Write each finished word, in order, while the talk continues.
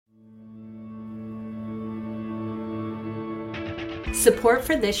Support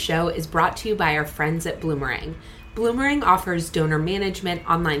for this show is brought to you by our friends at Bloomerang. Bloomerang offers donor management,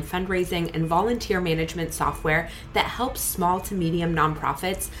 online fundraising, and volunteer management software that helps small to medium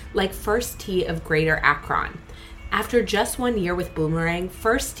nonprofits like First Tee of Greater Akron. After just 1 year with Bloomerang,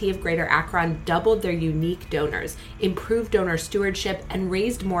 First Tee of Greater Akron doubled their unique donors, improved donor stewardship, and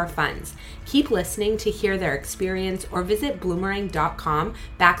raised more funds. Keep listening to hear their experience or visit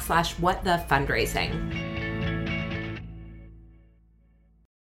bloomerang.com/whatthefundraising.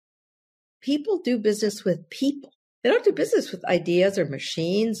 People do business with people. They don't do business with ideas or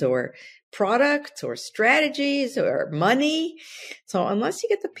machines or products or strategies or money. So unless you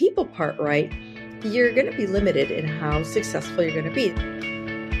get the people part right, you're going to be limited in how successful you're going to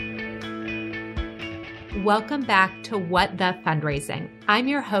be. Welcome back to What the Fundraising. I'm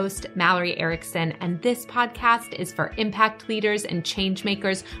your host, Mallory Erickson, and this podcast is for impact leaders and change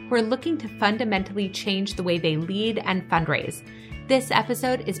makers who are looking to fundamentally change the way they lead and fundraise. This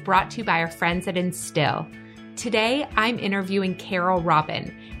episode is brought to you by our friends at Instill. Today, I'm interviewing Carol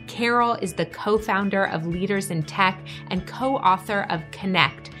Robin. Carol is the co-founder of Leaders in Tech and co-author of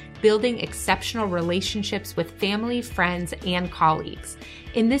Connect, Building Exceptional Relationships with Family, Friends, and Colleagues.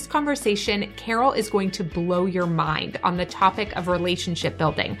 In this conversation, Carol is going to blow your mind on the topic of relationship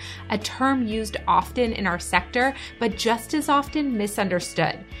building, a term used often in our sector, but just as often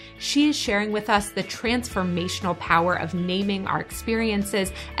misunderstood. She is sharing with us the transformational power of naming our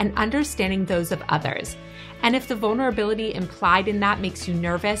experiences and understanding those of others. And if the vulnerability implied in that makes you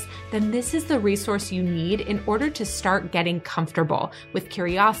nervous, then this is the resource you need in order to start getting comfortable with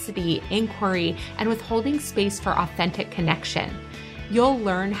curiosity, inquiry, and with holding space for authentic connection. You'll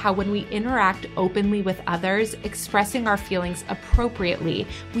learn how when we interact openly with others, expressing our feelings appropriately,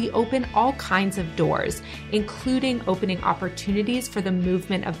 we open all kinds of doors, including opening opportunities for the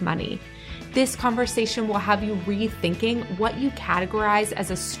movement of money. This conversation will have you rethinking what you categorize as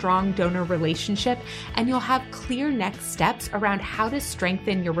a strong donor relationship, and you'll have clear next steps around how to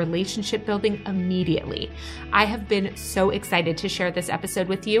strengthen your relationship building immediately. I have been so excited to share this episode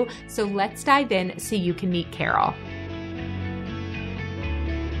with you, so let's dive in so you can meet Carol.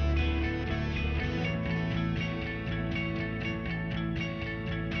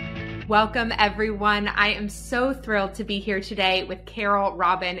 Welcome, everyone. I am so thrilled to be here today with Carol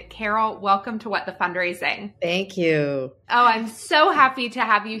Robin. Carol, welcome to What the Fundraising. Thank you. Oh, I'm so happy to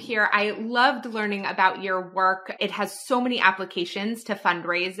have you here. I loved learning about your work. It has so many applications to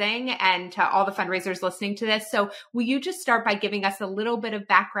fundraising and to all the fundraisers listening to this. So will you just start by giving us a little bit of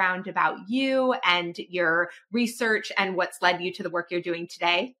background about you and your research and what's led you to the work you're doing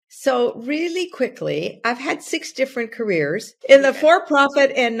today? So really quickly, I've had 6 different careers in the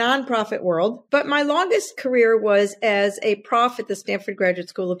for-profit and nonprofit world, but my longest career was as a prof at the Stanford Graduate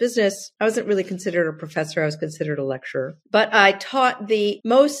School of Business. I wasn't really considered a professor. I was considered a lecturer, but I taught the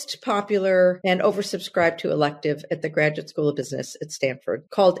most popular and oversubscribed to elective at the Graduate School of Business at Stanford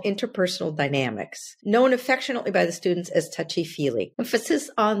called Interpersonal Dynamics, known affectionately by the students as touchy-feely. Emphasis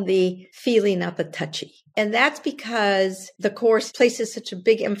on the feely, not the touchy. And that's because the course places such a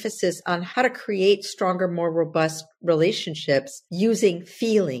big emphasis on how to create stronger, more robust relationships using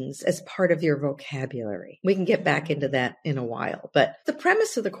feelings as part of your vocabulary. We can get back into that in a while. But the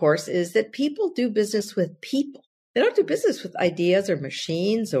premise of the course is that people do business with people. They don't do business with ideas or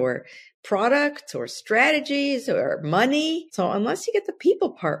machines or products or strategies or money. So unless you get the people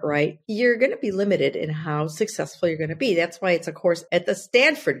part right, you're going to be limited in how successful you're going to be. That's why it's a course at the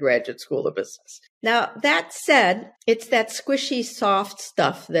Stanford Graduate School of Business. Now, that said, it's that squishy, soft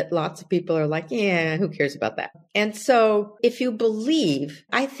stuff that lots of people are like, yeah, who cares about that? And so if you believe,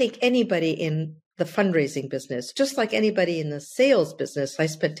 I think anybody in the fundraising business, just like anybody in the sales business, I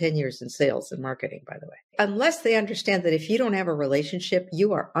spent 10 years in sales and marketing, by the way. Unless they understand that if you don't have a relationship,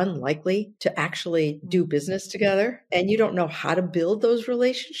 you are unlikely to actually do business together and you don't know how to build those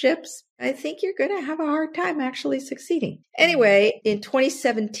relationships, I think you're going to have a hard time actually succeeding. Anyway, in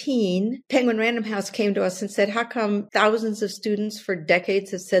 2017, Penguin Random House came to us and said, how come thousands of students for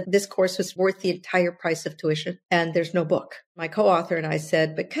decades have said this course was worth the entire price of tuition and there's no book? My co-author and I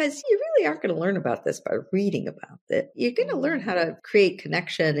said, because you really aren't going to learn about this by reading about it. You're going to learn how to create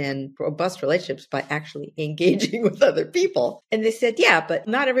connection and robust relationships by actually engaging with other people. And they said, yeah, but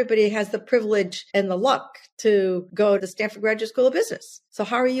not everybody has the privilege and the luck to go to Stanford Graduate School of Business. So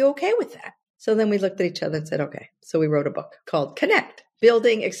how are you okay with that? So then we looked at each other and said, okay. So we wrote a book called Connect,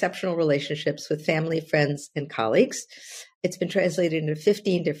 Building Exceptional Relationships with Family, Friends, and Colleagues. It's been translated into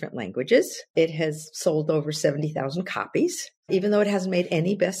 15 different languages. It has sold over 70,000 copies, even though it hasn't made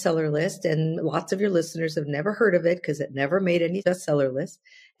any bestseller list. And lots of your listeners have never heard of it because it never made any bestseller list.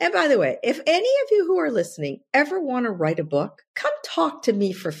 And by the way, if any of you who are listening ever want to write a book, come talk to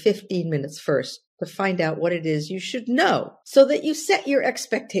me for 15 minutes first to find out what it is you should know so that you set your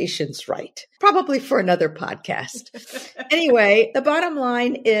expectations right, probably for another podcast. Anyway, the bottom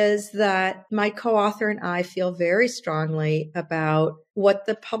line is that my co-author and I feel very strongly about what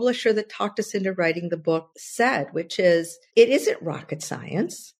the publisher that talked us into writing the book said, which is it isn't rocket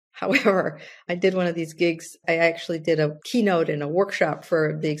science. However, I did one of these gigs. I actually did a keynote and a workshop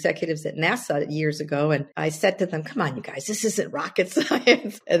for the executives at NASA years ago. And I said to them, come on, you guys, this isn't rocket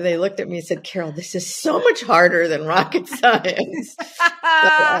science. And they looked at me and said, Carol, this is so much harder than rocket science.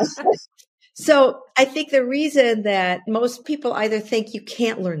 So I think the reason that most people either think you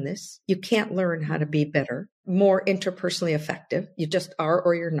can't learn this, you can't learn how to be better, more interpersonally effective. You just are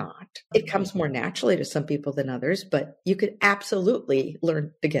or you're not. It comes more naturally to some people than others, but you could absolutely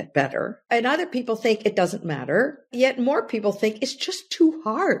learn to get better. And other people think it doesn't matter, yet more people think it's just too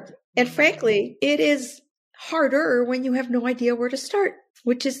hard. And frankly, it is harder when you have no idea where to start,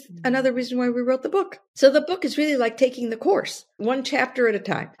 which is another reason why we wrote the book. So the book is really like taking the course, one chapter at a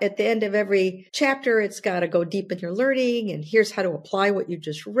time. At the end of every chapter, it's got to go deep in your learning, and here's how to apply what you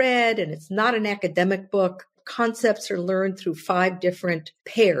just read. And it's not an academic book. Concepts are learned through 5 different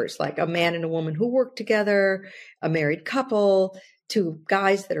pairs, like a man and a woman who work together, a married couple, 2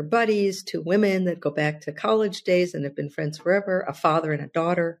 guys that are buddies, 2 women that go back to college days and have been friends forever, a father and a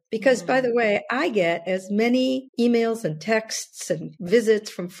daughter. Because by the way, I get as many emails and texts and visits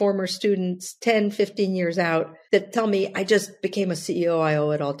from former students 10, 15 years out that tell me, I just became a CEO, I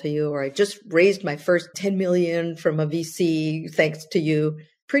owe it all to you, or I just raised my first 10 million from a VC thanks to you.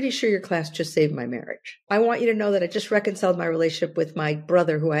 Pretty sure your class just saved my marriage. I want you to know that I just reconciled my relationship with my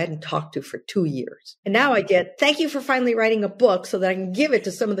brother who I hadn't talked to for 2 years. And now I get, thank you for finally writing a book so that I can give it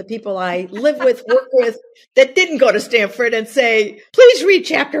to some of the people I live with, work with that didn't go to Stanford and say, please read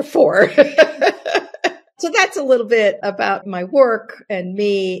chapter 4. So that's a little bit about my work and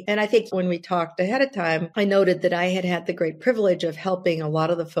me. And I think when we talked ahead of time, I noted that I had had the great privilege of helping a lot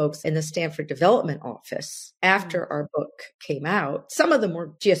of the folks in the Stanford Development Office after our book came out. Some of them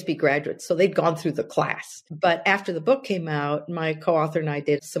were GSB graduates, so they'd gone through the class. But after the book came out, my co-author and I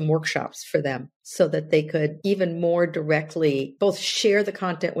did some workshops for them so that they could even more directly both share the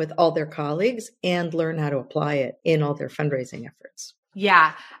content with all their colleagues and learn how to apply it in all their fundraising efforts.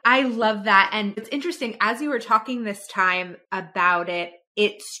 Yeah, I love that. And it's interesting, as you were talking this time about it,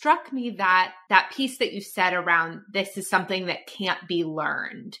 it struck me that that piece that you said around this is something that can't be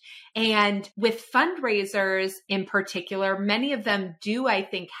learned. And with fundraisers in particular, many of them do, I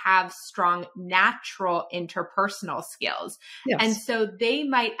think, have strong natural interpersonal skills. Yes. And so they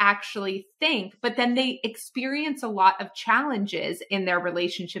might actually think, but then they experience a lot of challenges in their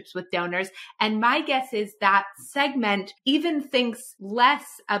relationships with donors. And my guess is that segment even thinks less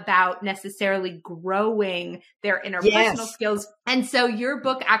about necessarily growing their interpersonal skills. And so your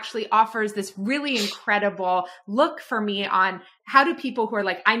book actually offers this really incredible look for me on how do people who are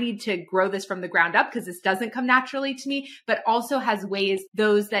like, I need to grow this from the ground up because this doesn't come naturally to me, but also has ways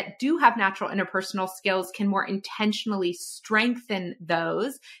those that do have natural interpersonal skills can more intentionally strengthen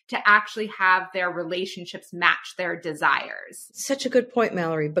those to actually have their relationships match their desires. Such a good point,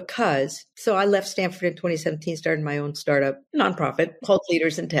 Mallory, because so I left Stanford in 2017, started my own startup nonprofit called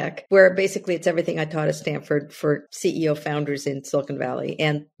Leaders in Tech, where basically it's everything I taught at Stanford for CEO founders in Silicon Valley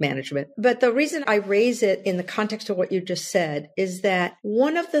and management. But the reason I raise it in the context of what you just said is that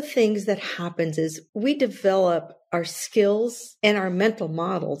one of the things that happens is we develop our skills and our mental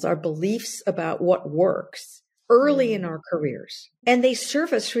models, our beliefs about what works early in our careers. And they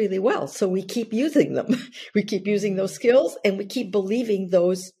serve us really well. So we keep using them. We keep using those skills and we keep believing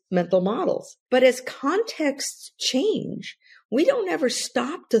those mental models. But as contexts change, we don't ever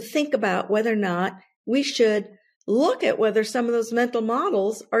stop to think about whether or not we should look at whether some of those mental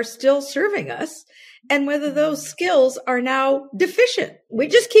models are still serving us and whether those skills are now deficient. We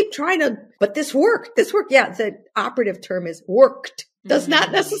just keep trying to, but this worked. Yeah, the operative term is worked. Does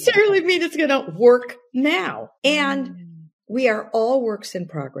not necessarily mean it's going to work now. And we are all works in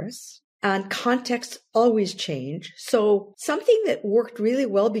progress. And contexts always change. So something that worked really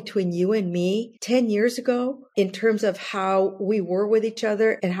well between you and me 10 years ago in terms of how we were with each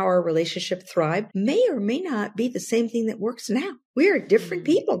other and how our relationship thrived may or may not be the same thing that works now. We are different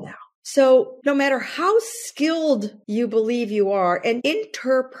people now. So no matter how skilled you believe you are, and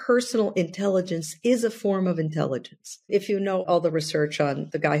interpersonal intelligence is a form of intelligence. If you know all the research on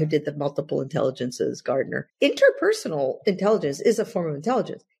the guy who did the multiple intelligences, Gardner, interpersonal intelligence is a form of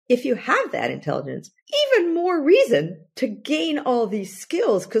intelligence. If you have that intelligence, even more reason to gain all these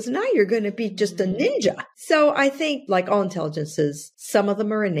skills because now you're going to be just a ninja. So I think like all intelligences, some of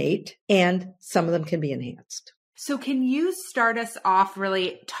them are innate and some of them can be enhanced. So can you start us off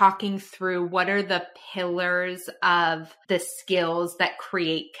really talking through what are the pillars of the skills that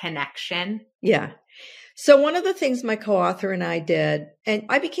create connection? Yeah. So one of the things my co-author and I did, and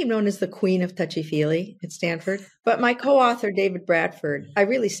I became known as the queen of touchy-feely at Stanford, but my co-author, David Bradford, I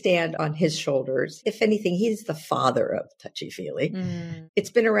really stand on his shoulders. If anything, he's the father of touchy-feely.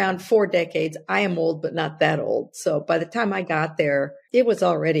 It's been around 4 decades. I am old, but not that old. So by the time I got there, it was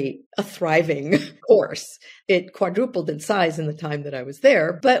already a thriving course. It quadrupled in size in the time that I was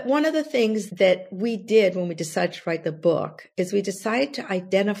there. But one of the things that we did when we decided to write the book is we decided to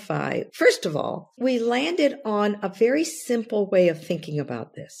identify, first of all, we landed on a very simple way of thinking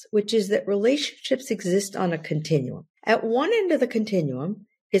about this, which is that relationships exist on a continuum. At one end of the continuum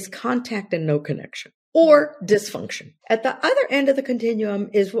is contact and no connection, or dysfunction. At the other end of the continuum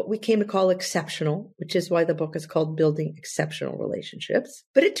is what we came to call exceptional, which is why the book is called Building Exceptional Relationships.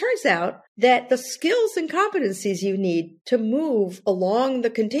 But it turns out that the skills and competencies you need to move along the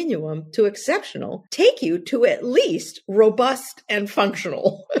continuum to exceptional take you to at least robust and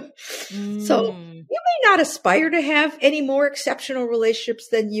functional. So you may not aspire to have any more exceptional relationships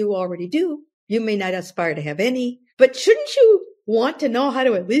than you already do. You may not aspire to have any, but shouldn't you want to know how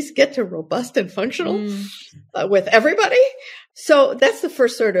to at least get to robust and functional with everybody? So that's the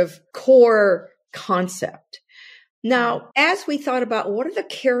first sort of core concept. Now, as we thought about what are the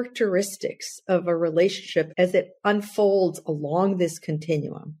characteristics of a relationship as it unfolds along this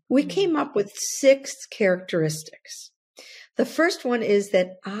continuum, we came up with 6 characteristics. The first one is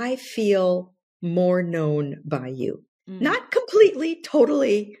that I feel more known by you. Not completely,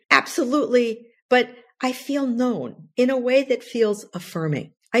 totally, absolutely, but I feel known in a way that feels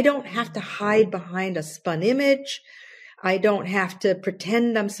affirming. I don't have to hide behind a spun image. I don't have to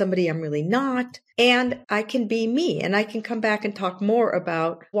pretend I'm somebody I'm really not. And I can be me. And I can come back and talk more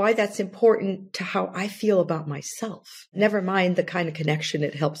about why that's important to how I feel about myself. Never mind the kind of connection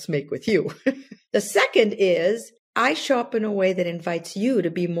it helps make with you. The second is I show up in a way that invites you to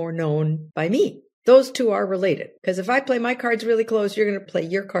be more known by me. Those two are related, because if I play my cards really close, you're going to play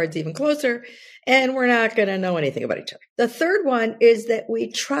your cards even closer, and we're not going to know anything about each other. The third one is that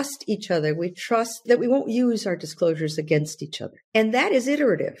we trust each other. We trust that we won't use our disclosures against each other. And that is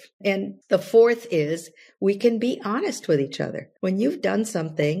iterative. And the fourth is we can be honest with each other. When you've done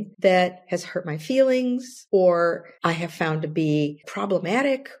something that has hurt my feelings, or I have found to be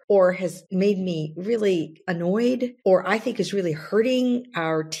problematic, or has made me really annoyed, or I think is really hurting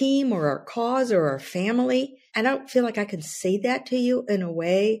our team or our cause or our family, I don't feel like I can say that to you in a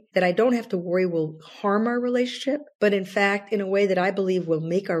way that I don't have to worry will harm our relationship, but in fact, in a way that I believe will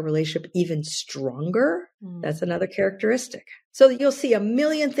make our relationship even stronger. That's another characteristic. So you'll see a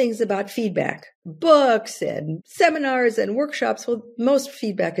million things about feedback, books and seminars and workshops. Well, most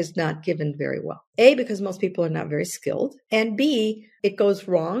feedback is not given very well. A, because most people are not very skilled. And B, it goes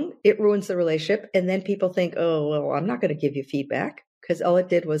wrong. It ruins the relationship. And then people think, oh, well, I'm not going to give you feedback because all it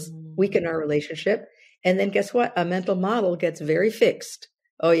did was weaken our relationship. And then guess what? A mental model gets very fixed.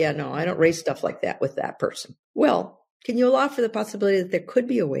 Oh yeah, no, I don't raise stuff like that with that person. Well, can you allow for the possibility that there could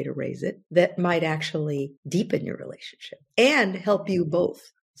be a way to raise it that might actually deepen your relationship and help you both?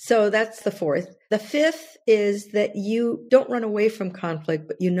 So that's the fourth. The fifth is that you don't run away from conflict,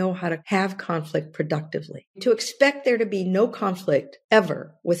 but you know how to have conflict productively. To expect there to be no conflict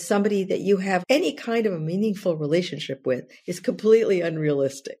ever with somebody that you have any kind of a meaningful relationship with is completely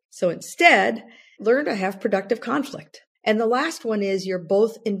unrealistic. So instead, learn to have productive conflict. And the last one is you're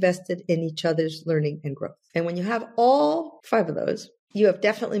both invested in each other's learning and growth. And when you have all 5 of those, you have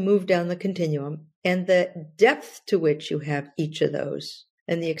definitely moved down the continuum, and the depth to which you have each of those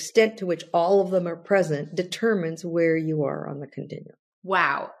and the extent to which all of them are present determines where you are on the continuum.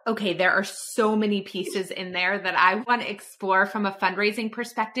 Wow. Okay. There are so many pieces in there that I want to explore from a fundraising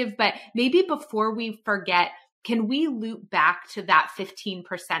perspective, but maybe before we forget, can we loop back to that 15% rule?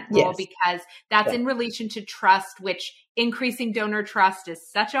 Yes. Because that's in relation to trust, which increasing donor trust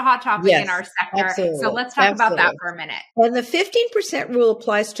is such a hot topic in our sector. Absolutely. So let's talk about that for a minute. And the 15% rule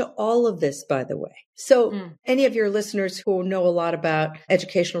applies to all of this, by the way. So any of your listeners who know a lot about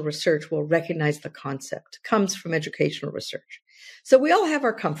educational research will recognize the concept. It comes from educational research. So we all have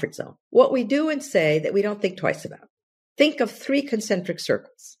our comfort zone. What we do and say that we don't think twice about. Think of 3 concentric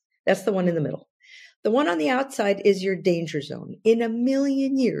circles. That's the one in the middle. The one on the outside is your danger zone. In a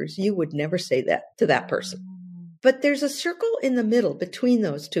million years, you would never say that to that person. But there's a circle in the middle between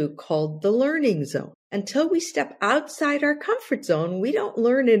those two called the learning zone. Until we step outside our comfort zone, we don't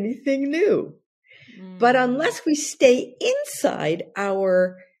learn anything new. But unless we stay inside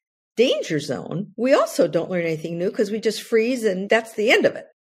our danger zone, we also don't learn anything new because we just freeze and that's the end of it.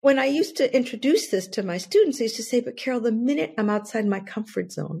 When I used to introduce this to my students, I used to say, but Carol, the minute I'm outside my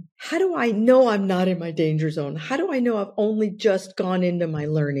comfort zone, how do I know I'm not in my danger zone? How do I know I've only just gone into my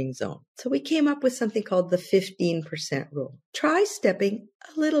learning zone? So we came up with something called the 15% rule. Try stepping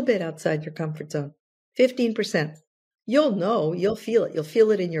a little bit outside your comfort zone. 15%. You'll know, you'll feel it. You'll feel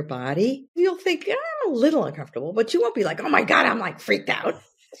it in your body. You'll think, I'm a little uncomfortable, but you won't be like, oh my God, I'm like freaked out.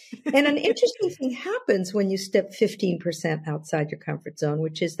 And an interesting thing happens when you step 15% outside your comfort zone,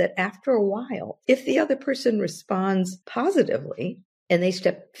 which is that after a while, if the other person responds positively and they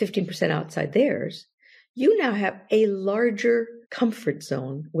step 15% outside theirs, you now have a larger comfort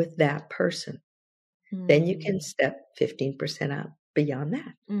zone with that person. Then you can step 15% out beyond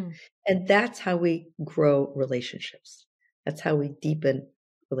that. And that's how we grow relationships. That's how we deepen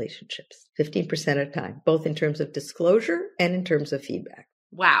relationships, 15% at a time, both in terms of disclosure and in terms of feedback.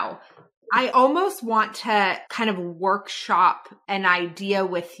 Wow. I almost want to kind of workshop an idea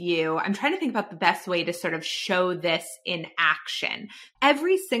with you. I'm trying to think about the best way to sort of show this in action.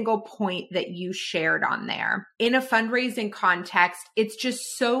 Every single point that you shared on there in a fundraising context, it's just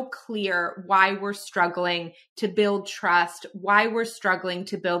so clear why we're struggling to build trust, why we're struggling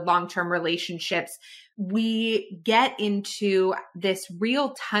to build long-term relationships. We get into this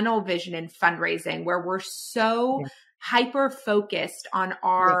real tunnel vision in fundraising where we're so hyper focused on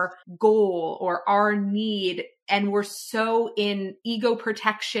our goal or our need. And we're so in ego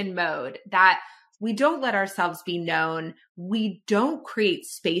protection mode that we don't let ourselves be known. We don't create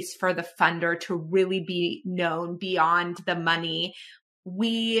space for the funder to really be known beyond the money.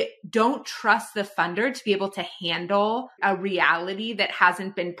 We don't trust the funder to be able to handle a reality that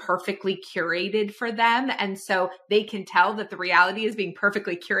hasn't been perfectly curated for them. And so they can tell that the reality is being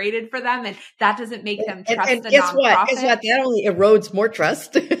perfectly curated for them. And that doesn't make them trust and the guess nonprofit. What? Guess what? That only erodes more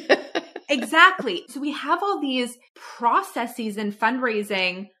trust. Exactly. So we have all these processes in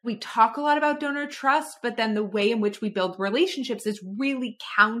fundraising. We talk a lot about donor trust, but then the way in which we build relationships is really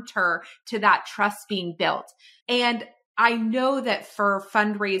counter to that trust being built. And I know that for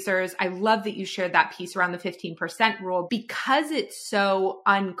fundraisers, I love that you shared that piece around the 15% rule because it's so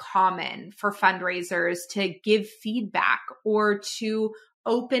uncommon for fundraisers to give feedback or to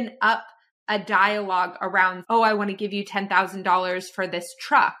open up a dialogue around, oh, I want to give you $10,000 for this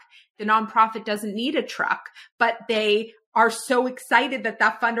truck. The nonprofit doesn't need a truck, but they are so excited that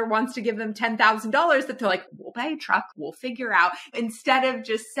that funder wants to give them $10,000 that they're like, we'll buy a truck, we'll figure out. Instead of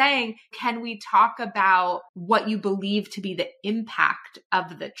just saying, can we talk about what you believe to be the impact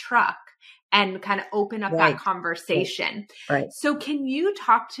of the truck? And kind of open up that conversation. Right. So can you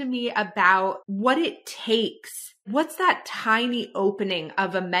talk to me about what it takes? What's that tiny opening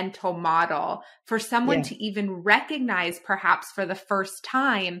of a mental model for someone to even recognize perhaps for the first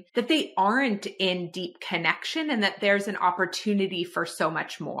time that they aren't in deep connection and that there's an opportunity for so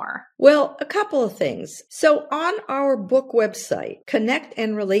much more? Well, a couple of things. So on our book website,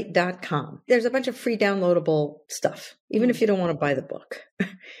 connectandrelate.com, there's a bunch of free downloadable stuff, even if you don't want to buy the book.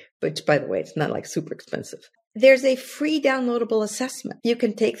 Which, by the way, it's not like super expensive. There's a free downloadable assessment. You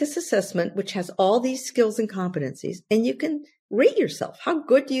can take this assessment, which has all these skills and competencies, and you can rate yourself. How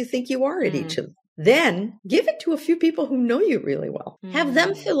good do you think you are at each of them? Then give it to a few people who know you really well. Have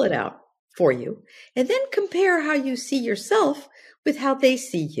them fill it out for you, and then compare how you see yourself with how they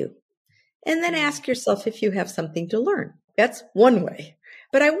see you. And then ask yourself if you have something to learn. That's one way.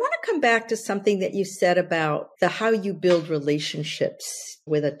 But I want to come back to something that you said about how you build relationships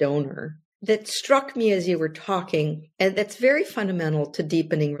with a donor that struck me as you were talking, and that's very fundamental to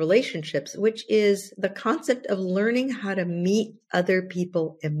deepening relationships, which is the concept of learning how to meet other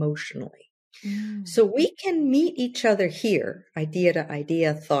people emotionally. So we can meet each other here, idea to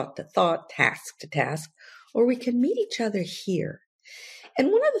idea, thought to thought, task to task, or we can meet each other here. And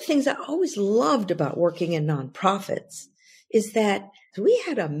one of the things I always loved about working in nonprofits is that we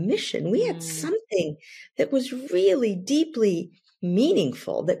had a mission. We had something that was really deeply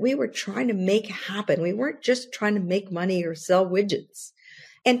meaningful that we were trying to make happen. We weren't just trying to make money or sell widgets.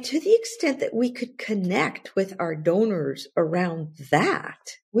 And to the extent that we could connect with our donors around that,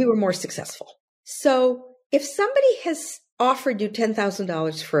 we were more successful. So if somebody has offered you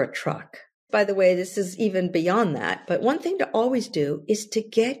 $10,000 for a truck, by the way, this is even beyond that, but one thing to always do is to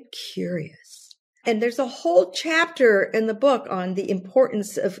get curious. And there's a whole chapter in the book on the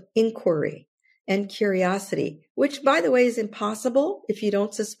importance of inquiry and curiosity, which, by the way, is impossible if you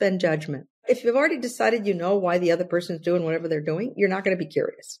don't suspend judgment. If you've already decided you know why the other person's doing whatever they're doing, you're not going to be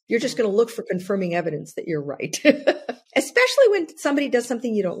curious. You're just going to look for confirming evidence that you're right. Especially when somebody does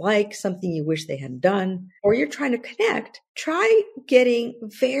something you don't like, something you wish they hadn't done, or you're trying to connect. Try getting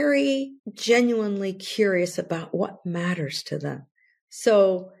very genuinely curious about what matters to them.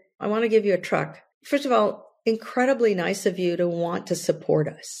 So I want to give you a truck. First of all, incredibly nice of you to want to support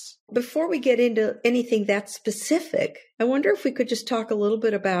us. Before we get into anything that specific, I wonder if we could just talk a little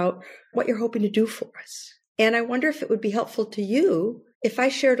bit about what you're hoping to do for us. And I wonder if it would be helpful to you if I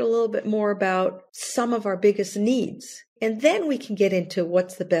shared a little bit more about some of our biggest needs. And then we can get into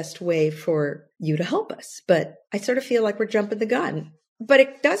what's the best way for you to help us. But I sort of feel like we're jumping the gun. But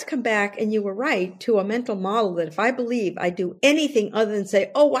it does come back, and you were right, to a mental model that if I believe I do anything other than say,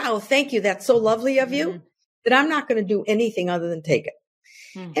 oh, wow, thank you, that's so lovely of you, that I'm not going to do anything other than take it.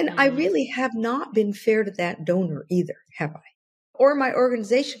 And I really have not been fair to that donor either, have I? Or my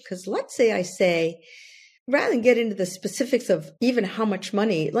organization, because let's say I say, rather than get into the specifics of even how much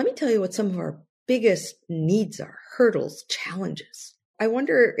money, let me tell you what some of our biggest needs are, hurdles, challenges. I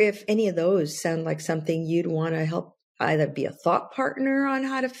wonder if any of those sound like something you'd want to help either be a thought partner on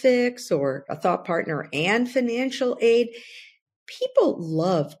how to fix, or a thought partner and financial aid. People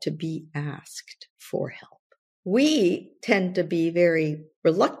love to be asked for help. We tend to be very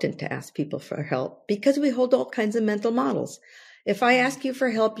reluctant to ask people for help because we hold all kinds of mental models. If I ask you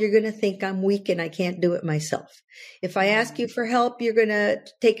for help, you're going to think I'm weak and I can't do it myself. If I ask you for help, you're going to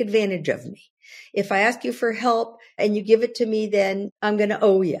take advantage of me. If I ask you for help and you give it to me, then I'm going to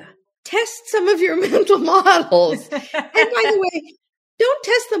owe you. Test some of your mental models. And by the way, don't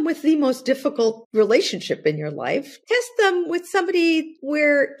test them with the most difficult relationship in your life. Test them with somebody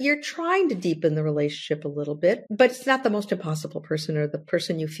where you're trying to deepen the relationship a little bit, but it's not the most impossible person or the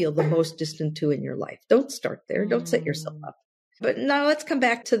person you feel the most distant to in your life. Don't start there. Don't set yourself up. But now let's come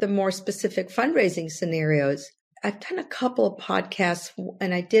back to the more specific fundraising scenarios. I've done a couple of podcasts,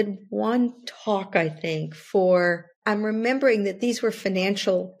 and I did one talk, I think, I'm remembering that these were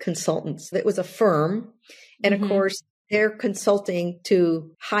financial consultants. It was a firm. And of course, they're consulting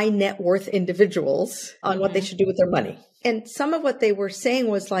to high net worth individuals on what they should do with their money. And some of what they were saying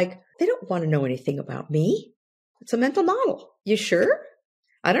was like, they don't want to know anything about me. It's a mental model. You sure?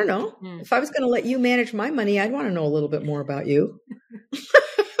 I don't know. If I was going to let you manage my money, I'd want to know a little bit more about you.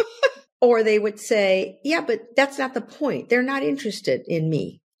 Or they would say, yeah, but that's not the point. They're not interested in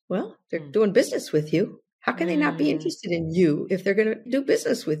me. Well, they're doing business with you. How can they not be interested in you if they're going to do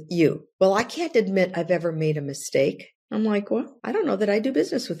business with you? Well, I can't admit I've ever made a mistake. I'm like, well, I don't know that I do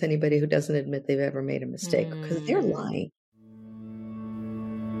business with anybody who doesn't admit they've ever made a mistake because they're lying.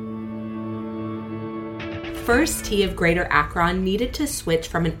 First Tee of Greater Akron needed to switch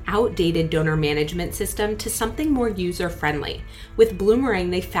from an outdated donor management system to something more user-friendly. With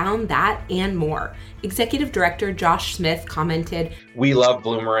Bloomerang, they found that and more. Executive Director Josh Smith commented, "We love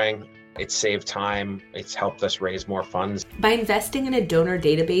Bloomerang. It's saved time. It's helped us raise more funds." By investing in a donor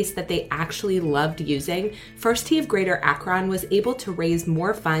database that they actually loved using, First Tee of Greater Akron was able to raise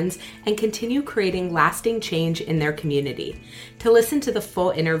more funds and continue creating lasting change in their community. To listen to the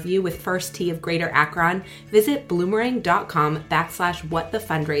full interview with First Tee of Greater Akron, visit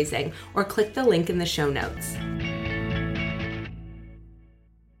bloomerang.com/whatthefundraising or click the link in the show notes.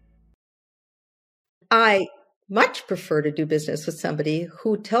 I much prefer to do business with somebody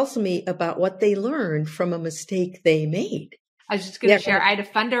who tells me about what they learned from a mistake they made. I was just going to share, I had a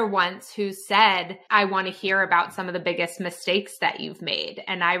funder once who said, I want to hear about some of the biggest mistakes that you've made.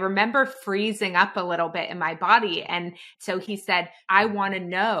 And I remember freezing up a little bit in my body. And so he said, I want to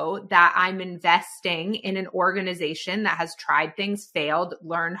know that I'm investing in an organization that has tried things, failed,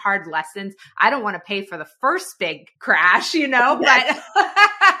 learned hard lessons. I don't want to pay for the first big crash, but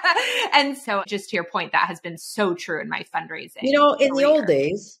and so just to your point, that has been so true in my fundraising. In the old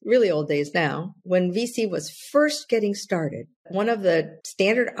days, really old days now, when VC was first getting started, one of the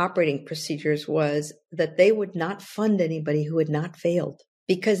standard operating procedures was that they would not fund anybody who had not failed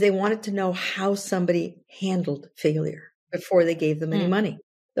because they wanted to know how somebody handled failure before they gave them any money.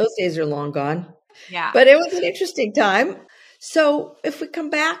 Those days are long gone. Yeah. But it was an interesting time. So if we come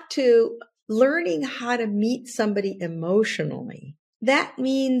back to learning how to meet somebody emotionally, that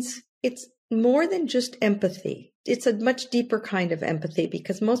means it's more than just empathy. It's a much deeper kind of empathy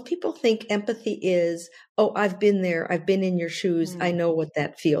because most people think empathy is, oh, I've been there. I've been in your shoes. I know what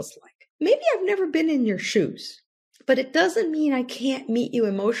that feels like. Maybe I've never been in your shoes, but it doesn't mean I can't meet you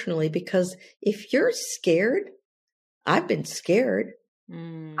emotionally because if you're scared, I've been scared.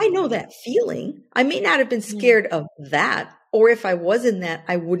 I know that feeling. I may not have been scared of that, or if I was in that,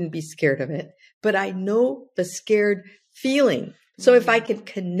 I wouldn't be scared of it, but I know the scared feeling. So if I can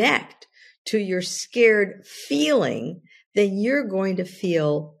connect to your scared feeling, then you're going to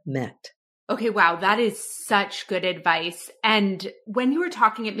feel met. Okay, wow, that is such good advice. And when you were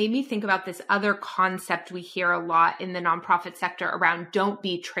talking, it made me think about this other concept we hear a lot in the nonprofit sector around don't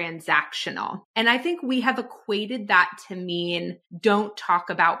be transactional. And I think we have equated that to mean don't talk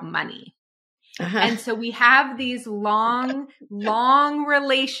about money. Uh-huh. And so we have these long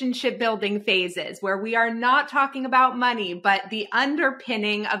relationship building phases where we are not talking about money, but the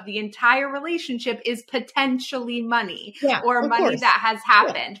underpinning of the entire relationship is potentially money or money that has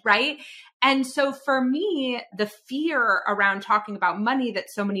happened, right? And so for me, the fear around talking about money that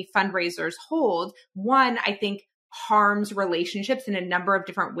so many fundraisers hold, one, I think harms relationships in a number of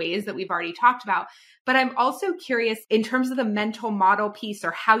different ways that we've already talked about. But I'm also curious in terms of the mental model piece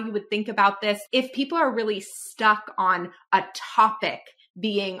or how you would think about this, if people are really stuck on a topic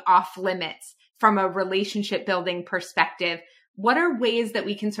being off limits from a relationship building perspective, what are ways that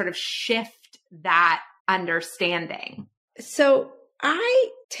we can sort of shift that understanding? So I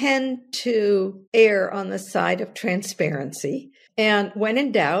tend to err on the side of transparency. And when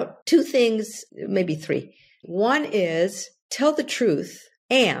in doubt, two things, maybe three. One is tell the truth.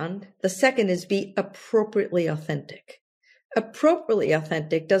 And the second is be appropriately authentic. Appropriately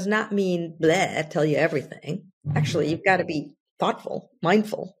authentic does not mean blah, tell you everything. Actually, you've got to be thoughtful,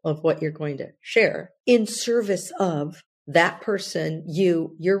 mindful of what you're going to share in service of that person,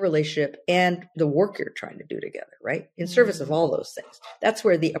 your relationship, and the work you're trying to do together, right? In service of all those things. That's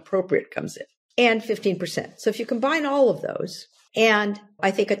where the appropriate comes in. And 15%. So if you combine all of those, and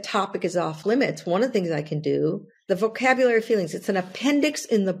I think a topic is off limits, one of the things I can do, the vocabulary of feelings, it's an appendix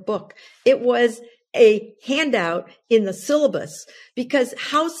in the book. It was a handout in the syllabus because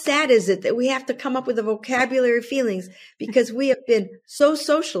how sad is it that we have to come up with a vocabulary of feelings because we have been so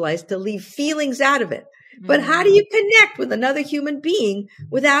socialized to leave feelings out of it. But how do you connect with another human being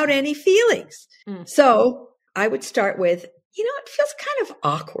without any feelings? So I would start with, it feels kind of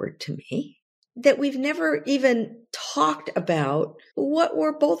awkward to me that we've never even talked about what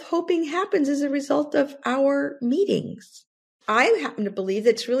we're both hoping happens as a result of our meetings. I happen to believe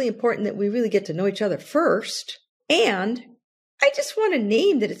that it's really important that we really get to know each other first. And I just want to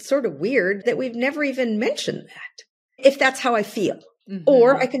name that it's sort of weird that we've never even mentioned that, if that's how I feel. Mm-hmm.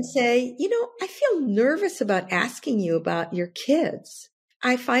 Or I can say, I feel nervous about asking you about your kids.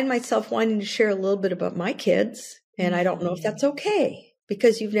 I find myself wanting to share a little bit about my kids, and I don't know if that's okay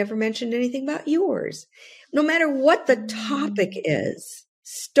because you've never mentioned anything about yours. No matter what the topic is,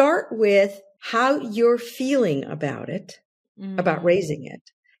 start with how you're feeling about it, about raising it,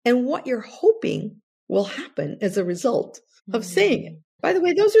 and what you're hoping will happen as a result of saying it. By the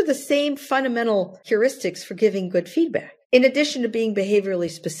way, those are the same fundamental heuristics for giving good feedback, in addition to being behaviorally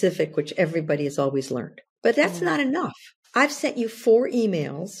specific, which everybody has always learned. But that's not enough. I've sent you 4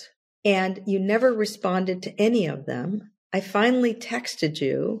 emails and you never responded to any of them. I finally texted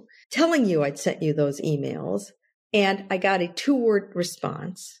you telling you I'd sent you those emails and I got a 2-word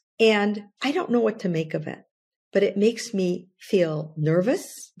response and I don't know what to make of it, but it makes me feel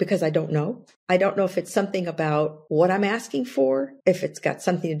nervous because I don't know. I don't know if it's something about what I'm asking for, if it's got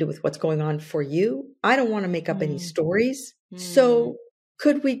something to do with what's going on for you. I don't want to make up any stories. So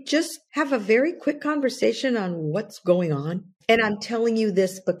could we just have a very quick conversation on what's going on? And I'm telling you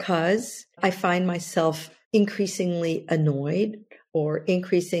this because I find myself increasingly annoyed or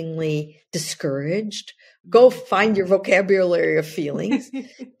increasingly discouraged. Go find your vocabulary of feelings.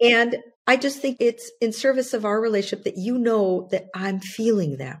 And I just think it's in service of our relationship that you know that I'm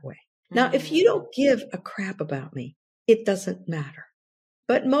feeling that way. Now, if you don't give a crap about me, it doesn't matter.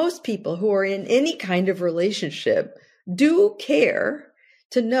 But most people who are in any kind of relationship do care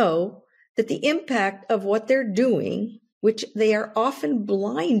to know that the impact of what they're doing, which they are often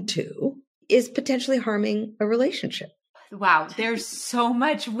blind to, is potentially harming a relationship. Wow, there's so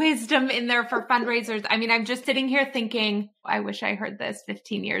much wisdom in there for fundraisers. I mean, I'm just sitting here thinking, I wish I heard this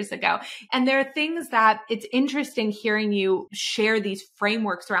 15 years ago. And there are things that it's interesting hearing you share these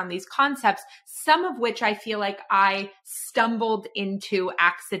frameworks around these concepts, some of which I feel like I stumbled into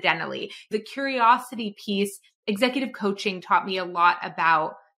accidentally. The curiosity piece, executive coaching taught me a lot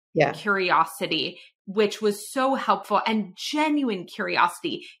about curiosity, which was so helpful, and genuine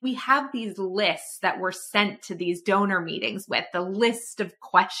curiosity. We have these lists that we're sent to these donor meetings with, the list of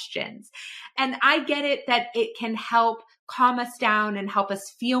questions. And I get it that it can help calm us down and help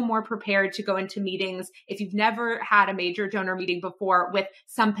us feel more prepared to go into meetings if you've never had a major donor meeting before with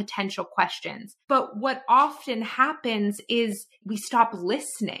some potential questions. But what often happens is we stop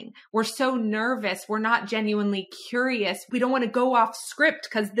listening. We're so nervous. We're not genuinely curious. We don't want to go off script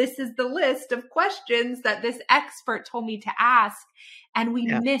because this is the list of questions that this expert told me to ask. And we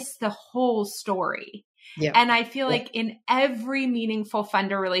miss the whole story. Yeah. And I feel like in every meaningful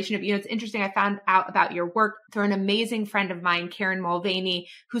funder relationship, it's interesting. I found out about your work through an amazing friend of mine, Karen Mulvaney,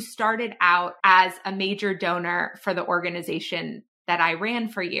 who started out as a major donor for the organization that I ran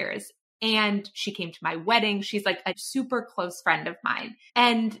for years. And she came to my wedding. She's like a super close friend of mine.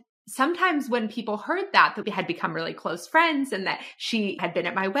 And sometimes when people heard that we had become really close friends and that she had been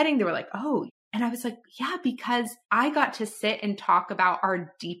at my wedding, they were like, oh. And I was like, yeah, because I got to sit and talk about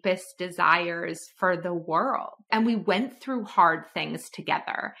our deepest desires for the world. And we went through hard things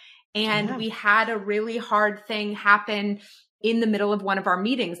together. And we had a really hard thing happen in the middle of one of our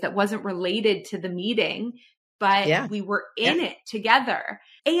meetings that wasn't related to the meeting, but we were in it together.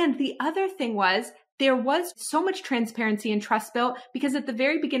 And the other thing was, there was so much transparency and trust built because at the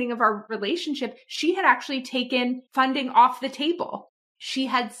very beginning of our relationship, she had actually taken funding off the table. She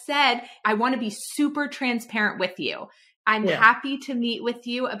had said, I want to be super transparent with you. I'm happy to meet with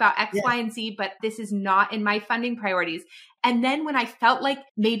you about X, Y, and Z, but this is not in my funding priorities. And then when I felt like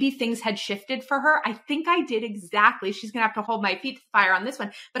maybe things had shifted for her, I think I did exactly, she's going to have to hold my feet to the fire on this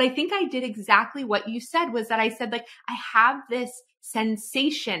one, but I think I did exactly what you said, was that I said, like, I have this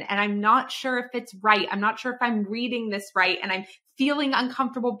sensation and I'm not sure if it's right. I'm not sure if I'm reading this right. And I'm feeling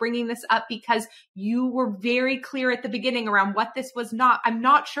uncomfortable bringing this up because you were very clear at the beginning around what this was not. I'm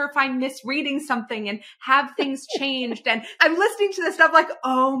not sure if I'm misreading something and have things changed. And I'm listening to this stuff like,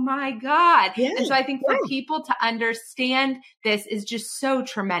 oh my God. Yeah, and so I think for people to understand this is just so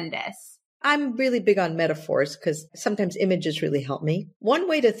tremendous. I'm really big on metaphors because sometimes images really help me. One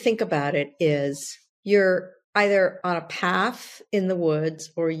way to think about it is you're either on a path in the woods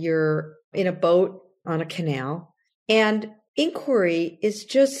or you're in a boat on a canal. And inquiry is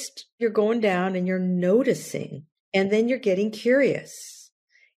just, you're going down and you're noticing, and then you're getting curious.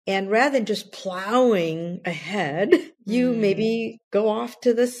 And rather than just plowing ahead, you maybe go off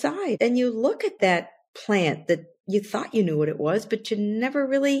to the side and you look at that plant that you thought you knew what it was, but you never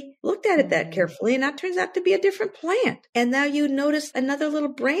really looked at it that carefully. And that turns out to be a different plant. And now you notice another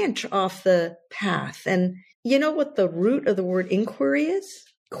little branch off the path. And you know what the root of the word inquiry is?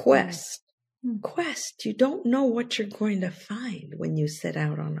 Quest. Quest. You don't know what you're going to find when you set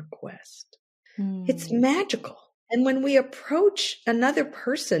out on a quest. It's magical. And when we approach another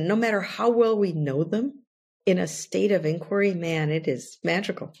person, no matter how well we know them, in a state of inquiry, man, it is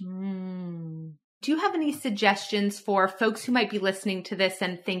magical. Do you have any suggestions for folks who might be listening to this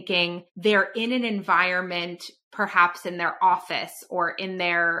and thinking they're in an environment, perhaps in their office or in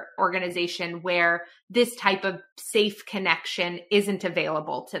their organization, where this type of safe connection isn't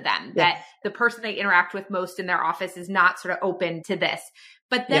available to them, that the person they interact with most in their office is not sort of open to this,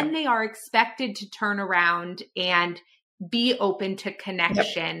 but then they are expected to turn around and be open to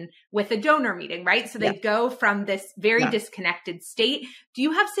connection with a donor meeting, right? So they go from this very disconnected state. Do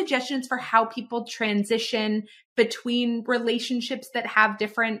you have suggestions for how people transition between relationships that have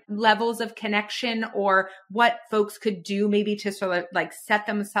different levels of connection, or what folks could do maybe to sort of like set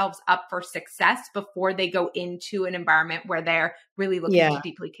themselves up for success before they go into an environment where they're really looking to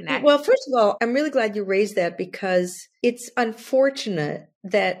deeply connect? Well, first of all, I'm really glad you raised that, because it's unfortunate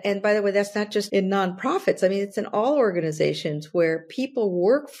that, and by the way, that's not just in nonprofits. I mean, it's in all organizations where people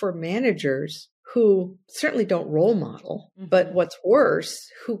work for managers who certainly don't role model, but what's worse,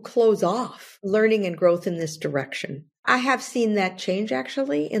 who close off learning and growth in this direction. I have seen that change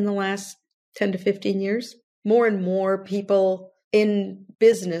actually in the last 10 to 15 years. More and more people in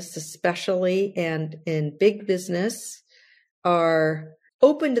business, especially, and in big business, are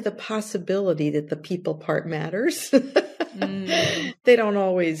open to the possibility that the people part matters. They don't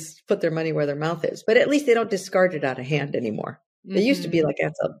always put their money where their mouth is, but at least they don't discard it out of hand anymore. They used to be like,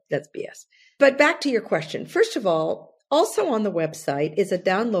 that's BS. But back to your question. First of all, also on the website is a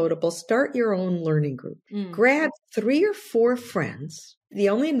downloadable Start Your Own Learning Group. Grab 3 or 4 friends. The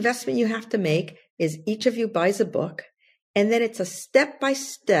only investment you have to make is each of you buys a book, and then it's a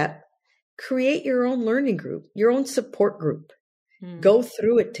step-by-step, create your own learning group, your own support group. Go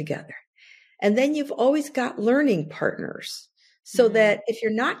through it together. And then you've always got learning partners, so that if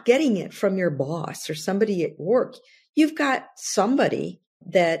you're not getting it from your boss or somebody at work, you've got somebody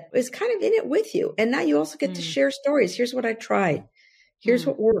that is kind of in it with you. And now you also get to share stories. Here's what I tried. Here's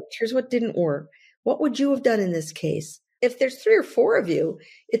what worked. Here's what didn't work. What would you have done in this case? If there's 3 or 4 of you,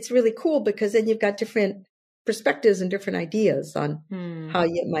 it's really cool, because then you've got different perspectives and different ideas on how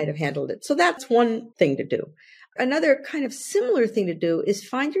you might have handled it. So that's one thing to do. Another kind of similar thing to do is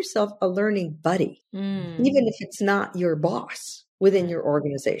find yourself a learning buddy, even if it's not your boss within your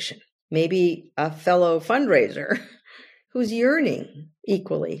organization. Maybe a fellow fundraiser who's yearning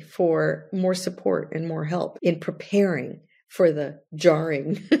equally for more support and more help in preparing for the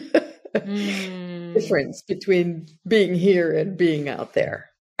jarring difference between being here and being out there.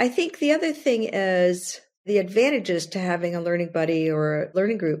 I think the other thing is the advantages to having a learning buddy or a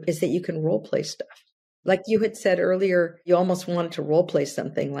learning group is that you can role play stuff. Like you had said earlier, you almost wanted to role play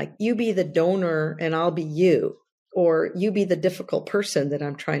something like you be the donor and I'll be you, or you be the difficult person that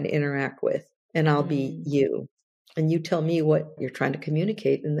I'm trying to interact with and I'll be you. And you tell me what you're trying to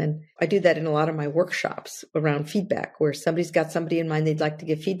communicate. And then I do that in a lot of my workshops around feedback, where somebody's got somebody in mind they'd like to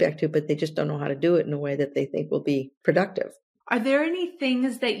give feedback to, but they just don't know how to do it in a way that they think will be productive. Are there any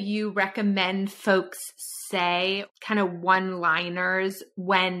things that you recommend folks say, kind of one-liners,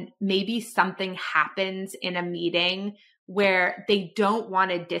 when maybe something happens in a meeting where they don't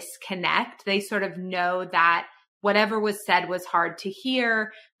want to disconnect? They sort of know that whatever was said was hard to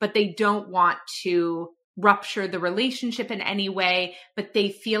hear, but they don't want to rupture the relationship in any way, but they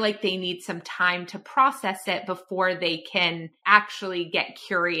feel like they need some time to process it before they can actually get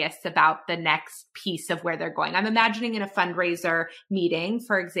curious about the next piece of where they're going. I'm imagining in a fundraiser meeting,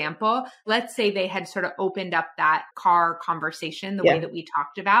 for example, let's say they had sort of opened up that car conversation the way that we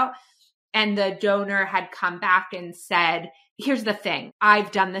talked about, and the donor had come back and said, here's the thing,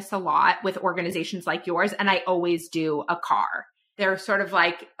 I've done this a lot with organizations like yours, and I always do a car. They're sort of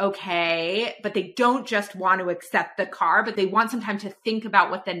like, okay, but they don't just want to accept the car, but they want some time to think about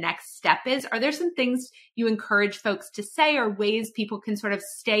what the next step is. Are there some things you encourage folks to say, or ways people can sort of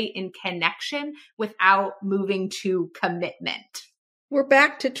stay in connection without moving to commitment? We're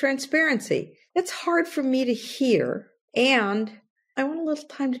back to transparency. It's hard for me to hear, and I want a little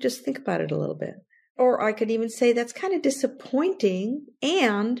time to just think about it a little bit. Or I could even say that's kind of disappointing,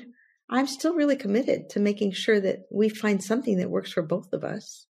 and I'm still really committed to making sure that we find something that works for both of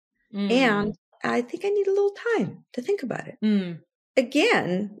us. And I think I need a little time to think about it.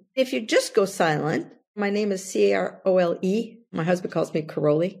 Again, if you just go silent, my name is Carole. My husband calls me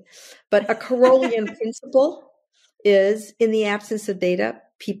Caroli. But a Carolian principle is, in the absence of data,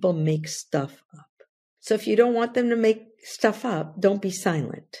 people make stuff up. So if you don't want them to make stuff up, don't be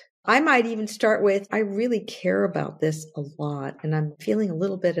silent. I might even start with, I really care about this a lot, and I'm feeling a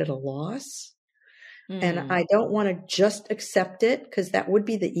little bit at a loss. And I don't want to just accept it, because that would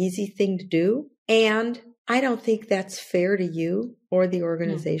be the easy thing to do. And I don't think that's fair to you or the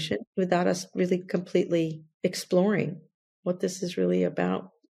organization without us really completely exploring what this is really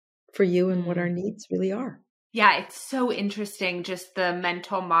about for you and what our needs really are. Yeah, it's so interesting, just the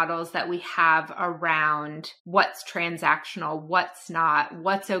mental models that we have around what's transactional, what's not,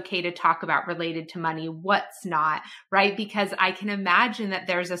 what's okay to talk about related to money, what's not, right? Because I can imagine that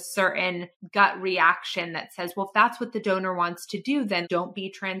there's a certain gut reaction that says, well, if that's what the donor wants to do, then don't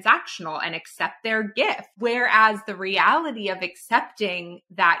be transactional and accept their gift. Whereas the reality of accepting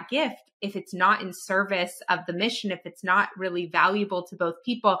that gift, if it's not in service of the mission, if it's not really valuable to both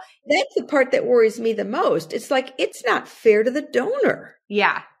people. That's the part that worries me the most. It's like, it's not fair to the donor.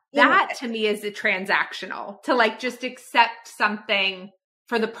 Yeah. That to me is a transactional, to like just accept something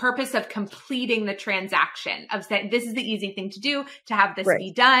for the purpose of completing the transaction, of saying, this is the easy thing to do, to have this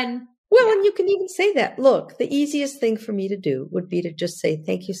be done. Well, and you can even say that, look, the easiest thing for me to do would be to just say,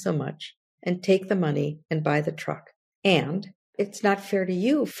 thank you so much, and take the money and buy the truck. And it's not fair to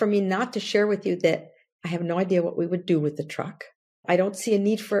you for me not to share with you that I have no idea what we would do with the truck. I don't see a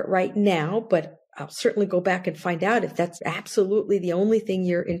need for it right now, but I'll certainly go back and find out if that's absolutely the only thing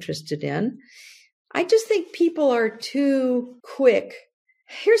you're interested in. I just think people are too quick.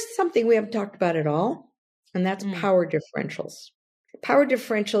 Here's something we haven't talked about at all, and that's power differentials. Power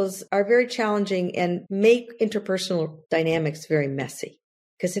differentials are very challenging and make interpersonal dynamics very messy.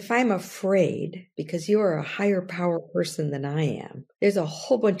 Because if I'm afraid, because you're a higher power person than I am, there's a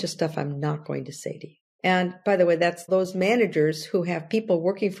whole bunch of stuff I'm not going to say to you. And by the way, that's those managers who have people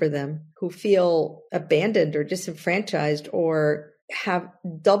working for them who feel abandoned or disenfranchised, or have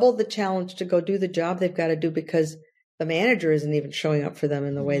double the challenge to go do the job they've got to do because the manager isn't even showing up for them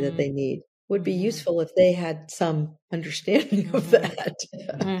in the way that they need. Would be useful if they had some understanding of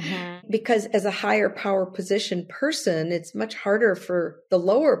that. Because as a higher power position person, it's much harder for the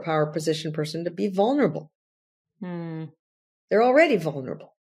lower power position person to be vulnerable. They're already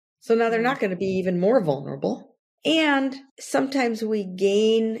vulnerable. So now they're not going to be even more vulnerable. And sometimes we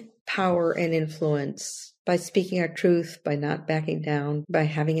gain power and influence by speaking our truth, by not backing down, by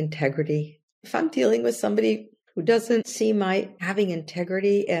having integrity. If I'm dealing with somebody who doesn't see my having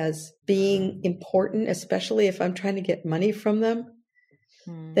integrity as being important, especially if I'm trying to get money from them,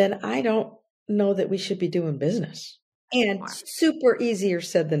 then I don't know that we should be doing business. And super easier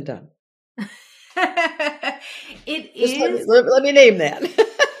said than done. It is. Let me name that.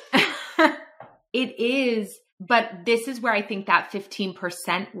 It is But this is where I think that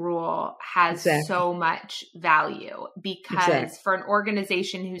 15% rule has so much value, because for an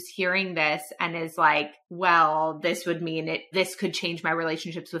organization who's hearing this and is like, well, this would mean this could change my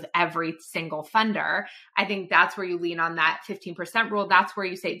relationships with every single funder. I think that's where you lean on that 15% rule. That's where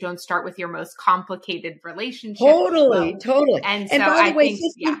you say, don't start with your most complicated relationship. Totally. And by the way,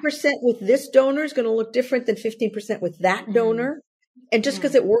 15% with this donor is going to look different than 15% with that donor. And just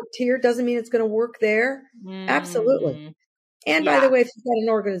because it worked here doesn't mean it's going to work there. Absolutely. And by the way, if you've got an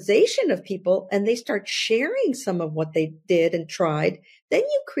organization of people and they start sharing some of what they did and tried, then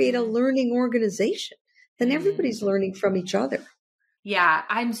you create a learning organization. Then everybody's learning from each other. Yeah,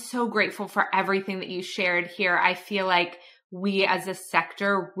 I'm so grateful for everything that you shared here. I feel like we as a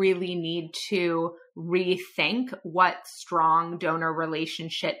sector really need to rethink what strong donor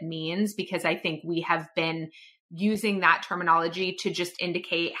relationship means, because I think we have been using that terminology to just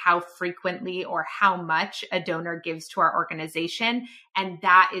indicate how frequently or how much a donor gives to our organization. And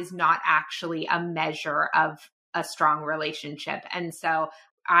that is not actually a measure of a strong relationship. And so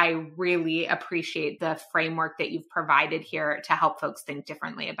I really appreciate the framework that you've provided here to help folks think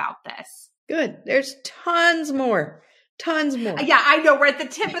differently about this. Good. There's tons more. Yeah, I know. We're at the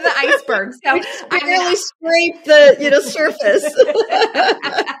tip of the iceberg. So I barely scraped the surface.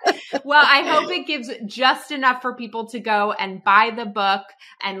 Well, I hope it gives just enough for people to go and buy the book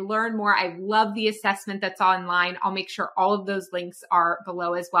and learn more. I love the assessment that's online. I'll make sure all of those links are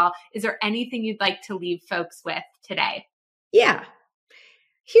below as well. Is there anything you'd like to leave folks with today? Yeah.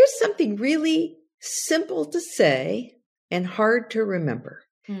 Here's something really simple to say and hard to remember.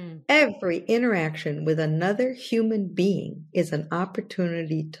 Every interaction with another human being is an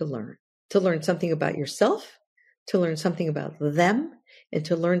opportunity to learn something about yourself, to learn something about them, and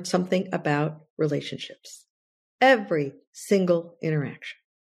to learn something about relationships. Every single interaction.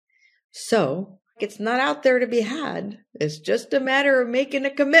 So it's not out there to be had. It's just a matter of making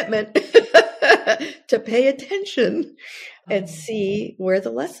a commitment to pay attention and see where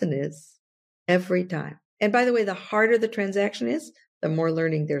the lesson is every time. And by the way, the harder the transaction is, the more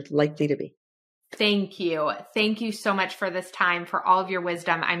learning there's likely to be. Thank you. Thank you so much for this time, for all of your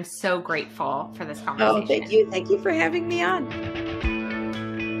wisdom. I'm so grateful for this conversation. Oh, thank you. Thank you for having me on.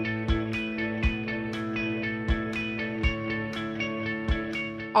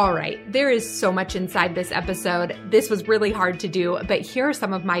 All right, there is so much inside this episode. This was really hard to do, but here are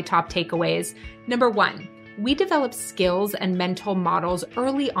some of my top takeaways. Number 1, we develop skills and mental models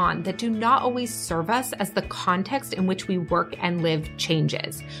early on that do not always serve us as the context in which we work and live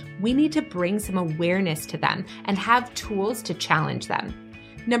changes. We need to bring some awareness to them and have tools to challenge them.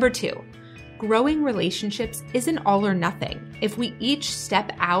 Number 2, growing relationships isn't all or nothing. If we each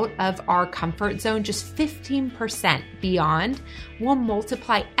step out of our comfort zone just 15% beyond, we'll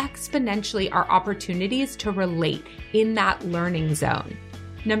multiply exponentially our opportunities to relate in that learning zone.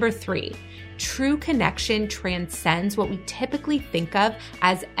 Number 3, true connection transcends what we typically think of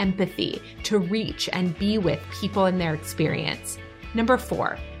as empathy, to reach and be with people in their experience. Number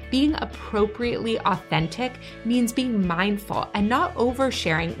 4, being appropriately authentic means being mindful and not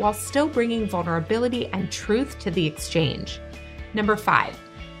oversharing while still bringing vulnerability and truth to the exchange. Number 5,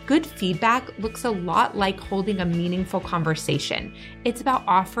 good feedback looks a lot like holding a meaningful conversation. It's about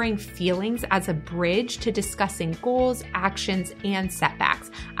offering feelings as a bridge to discussing goals, actions, and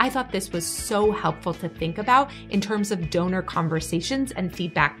setbacks. I thought this was so helpful to think about in terms of donor conversations and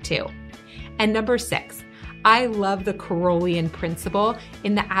feedback too. And number 6, I love the Carolian principle.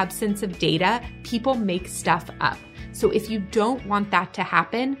 In the absence of data, people make stuff up. So if you don't want that to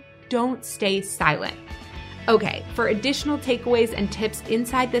happen, don't stay silent. Okay, for additional takeaways and tips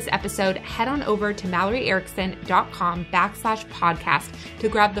inside this episode, head on over to MalloryErickson.com/podcast to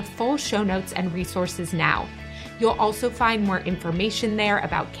grab the full show notes and resources now. You'll also find more information there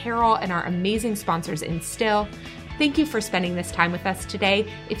about Carol and our amazing sponsors Instill. Thank you for spending this time with us today.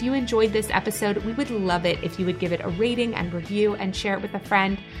 If you enjoyed this episode, we would love it if you would give it a rating and review and share it with a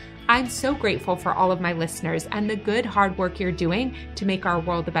friend. I'm so grateful for all of my listeners and the good, hard work you're doing to make our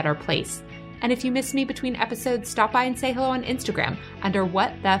world a better place. And if you miss me between episodes, stop by and say hello on Instagram under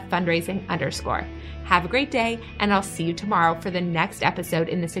 @whatthefundraising_. Have a great day, and I'll see you tomorrow for the next episode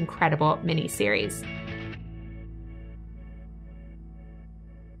in this incredible mini-series.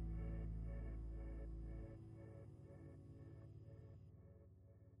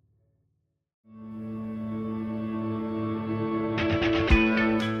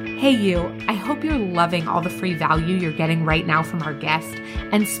 Hey you, I hope you're loving all the free value you're getting right now from our guest.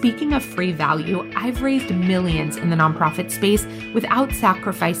 And speaking of free value, I've raised millions in the nonprofit space without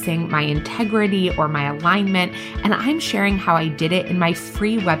sacrificing my integrity or my alignment, and I'm sharing how I did it in my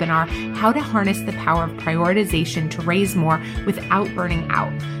free webinar, How to Harness the Power of Prioritization to Raise More Without Burning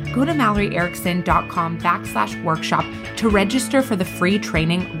Out. Go to MalloryErickson.com/workshop to register for the free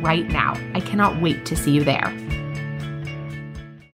training right now. I cannot wait to see you there.